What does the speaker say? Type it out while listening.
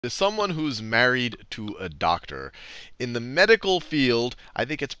Is someone who's married to a doctor. In the medical field, I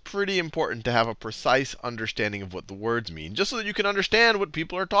think it's pretty important to have a precise understanding of what the words mean, just so that you can understand what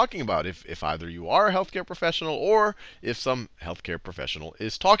people are talking about, if either you are a healthcare professional or if some healthcare professional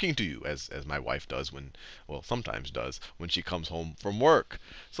is talking to you, as my wife does when, well, sometimes does, when she comes home from work.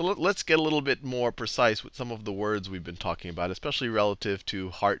 So let's get a little bit more precise with some of the words we've been talking about, especially relative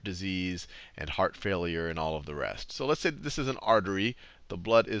to heart disease and heart failure and all of the rest. So let's say that this is an artery. The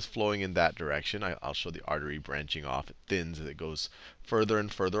blood is flowing in that direction. I'll show the artery branching off. It thins as it goes further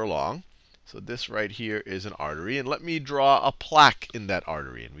and further along. So this right here is an artery. And let me draw a plaque in that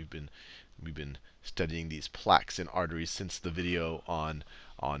artery. And we've been studying these plaques in arteries since the video on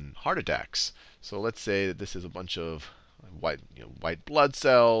heart attacks. So let's say that this is a bunch of white blood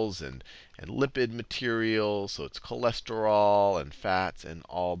cells and lipid material. So it's cholesterol and fats and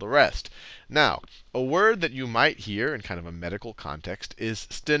all the rest. Now, a word that you might hear in kind of a medical context is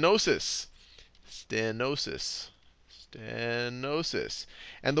stenosis. Stenosis. Stenosis.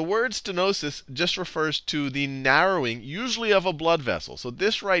 And the word stenosis just refers to the narrowing, usually of a blood vessel. So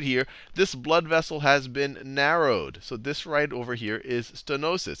this right here, this blood vessel has been narrowed. So this right over here is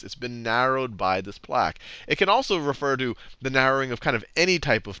stenosis. It's been narrowed by this plaque. It can also refer to the narrowing of kind of any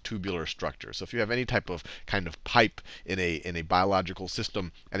type of tubular structure. So if you have any type of kind of pipe in a biological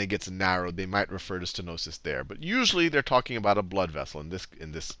system and it gets narrowed, they might refer to stenosis there. But usually they're talking about a blood vessel. In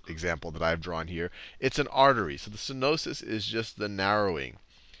this example that I've drawn here, it's an artery. So the stenosis is just the narrowing.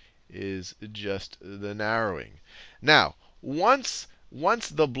 Now, once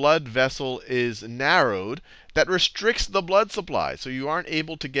the blood vessel is narrowed, that restricts the blood supply. So you aren't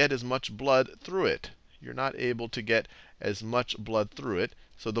able to get as much blood through it. You're not able to get as much blood through it.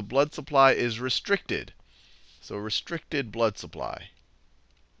 So the blood supply is restricted. So restricted blood supply.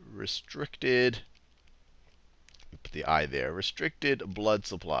 Restricted, put the I there, restricted blood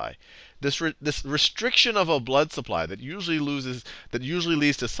supply. This restriction of a blood supply that usually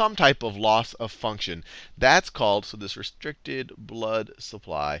leads to some type of loss of function, that's called, so this restricted blood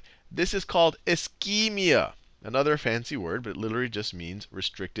supply, this is called ischemia. Another fancy word, but it literally just means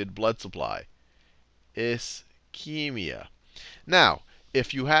restricted blood supply. Ischemia. Now,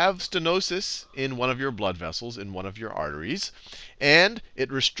 if you have stenosis in one of your blood vessels, in one of your arteries, and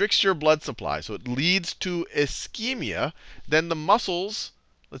it restricts your blood supply, so it leads to ischemia, then the muscles,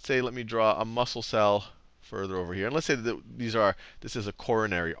 let's say, let me draw a muscle cell further over here. And let's say that this is a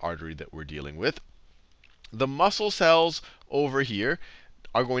coronary artery that we're dealing with. The muscle cells over here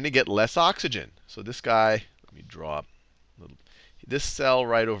are going to get less oxygen. So this guy, let me draw a little. This cell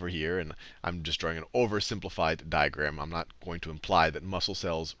right over here, and I'm just drawing an oversimplified diagram. I'm not going to imply that muscle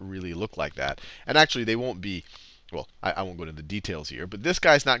cells really look like that. And actually, they won't be, well, I won't go into the details here. But this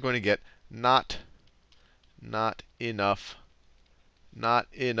guy's not going to get not enough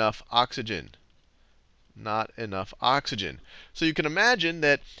oxygen. Not enough oxygen. So you can imagine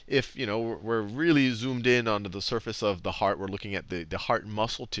that if we're really zoomed in onto the surface of the heart, we're looking at the heart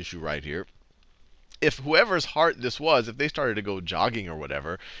muscle tissue right here. If whoever's heart this was, if they started to go jogging or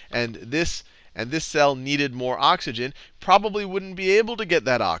whatever, and this cell needed more oxygen, probably wouldn't be able to get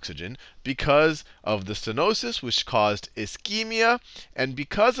that oxygen because of the stenosis, which caused ischemia. And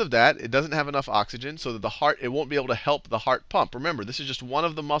because of that, it doesn't have enough oxygen, so that the heart, it won't be able to help the heart pump. Remember, this is just one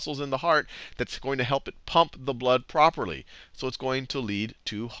of the muscles in the heart that's going to help it pump the blood properly. So it's going to lead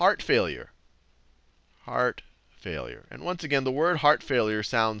to heart failure. Heart failure. And once again, the word heart failure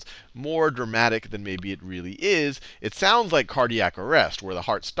sounds more dramatic than maybe it really is. It sounds like cardiac arrest, where the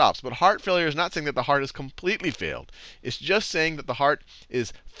heart stops. But heart failure is not saying that the heart has completely failed. It's just saying that the heart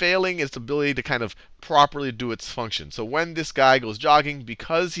is failing its ability to kind of properly do its function. So when this guy goes jogging,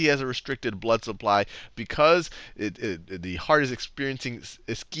 because he has a restricted blood supply, because the heart is experiencing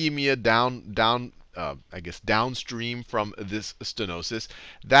ischemia downstream from this stenosis,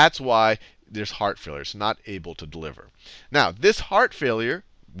 that's why there's heart failure. It's not able to deliver. Now, this heart failure,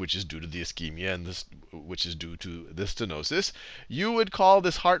 which is due to the ischemia and which is due to the stenosis, you would call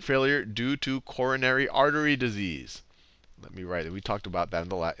this heart failure due to coronary artery disease. Let me write it. We talked about that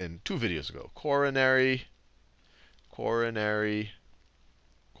in 2 videos ago. Coronary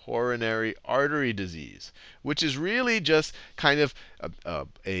artery disease, which is really just kind of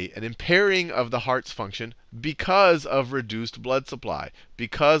an impairing of the heart's function because of reduced blood supply,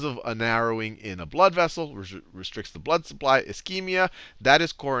 because of a narrowing in a blood vessel, restricts the blood supply, ischemia. That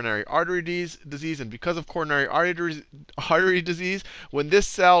is coronary artery disease. And because of coronary artery disease, when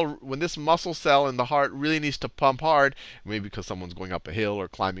this muscle cell in the heart really needs to pump hard, maybe because someone's going up a hill or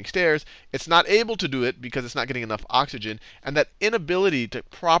climbing stairs, it's not able to do it because it's not getting enough oxygen. And that inability to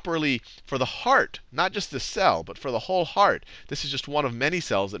properly, for the heart, not just the cell, but for the whole heart, this is just one of many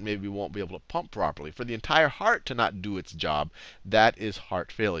cells that maybe won't be able to pump properly. For the entire heart to not do its job, that is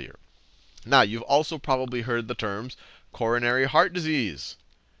heart failure. Now, you've also probably heard the terms coronary heart disease,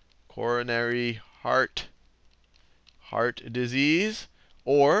 coronary heart disease,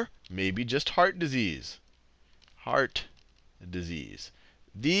 or maybe just heart disease, heart disease.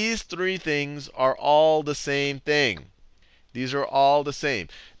 These three things are all the same thing. These are all the same.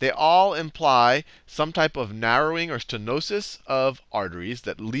 They all imply some type of narrowing or stenosis of arteries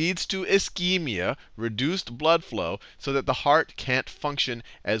that leads to ischemia, reduced blood flow, so that the heart can't function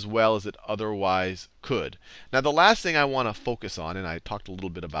as well as it otherwise could. Now, the last thing I want to focus on, and I talked a little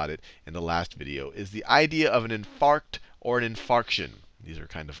bit about it in the last video, is the idea of an infarct or an infarction. These are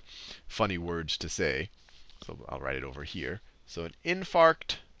kind of funny words to say, so I'll write it over here. So an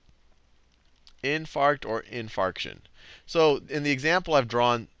infarct or infarction. So in the example I've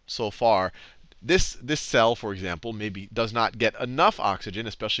drawn so far, this cell, for example, maybe does not get enough oxygen,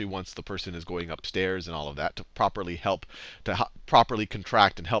 especially once the person is going upstairs and all of that, to properly properly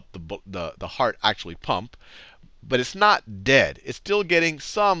contract and help the heart actually pump. But it's not dead. It's still getting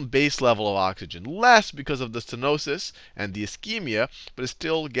some base level of oxygen. Less because of the stenosis and the ischemia, but it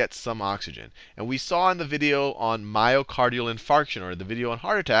still gets some oxygen. And we saw in the video on myocardial infarction, or the video on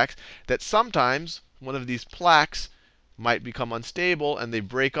heart attacks, that sometimes one of these plaques might become unstable and they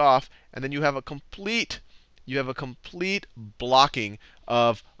break off, and then you have a complete blocking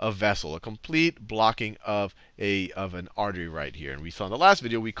of a vessel, a complete blocking of an artery right here. And we saw in the last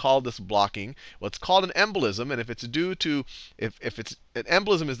video, we called this blocking what's called an embolism. And if it's due to, if it's an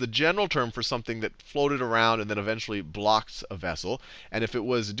embolism is the general term for something that floated around and then eventually blocks a vessel. And if it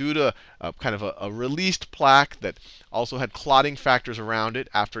was due to kind of a released plaque that also had clotting factors around it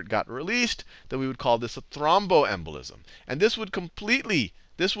after it got released, then we would call this a thromboembolism. And this would completely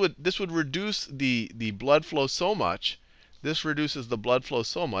this would reduce the blood flow so much. This reduces the blood flow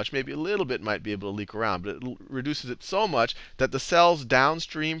so much, maybe a little bit might be able to leak around, but it reduces it so much that the cells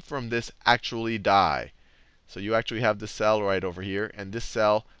downstream from this actually die. So you actually have the cell right over here, and this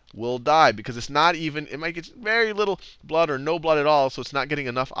cell will die because it's not even, it might get very little blood or no blood at all, so it's not getting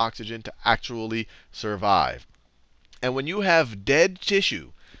enough oxygen to actually survive. And when you have dead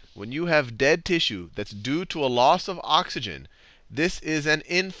tissue, that's due to a loss of oxygen, this is an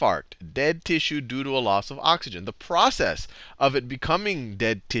infarct, dead tissue due to a loss of oxygen. The process of it becoming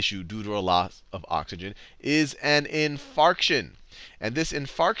dead tissue due to a loss of oxygen is an infarction. And this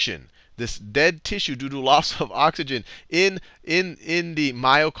infarction, this dead tissue due to loss of oxygen in the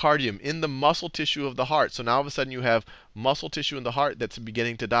myocardium, in the muscle tissue of the heart. So now all of a sudden you have muscle tissue in the heart that's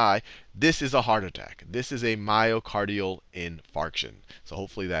beginning to die. This is a heart attack. This is a myocardial infarction. So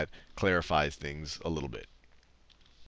hopefully that clarifies things a little bit.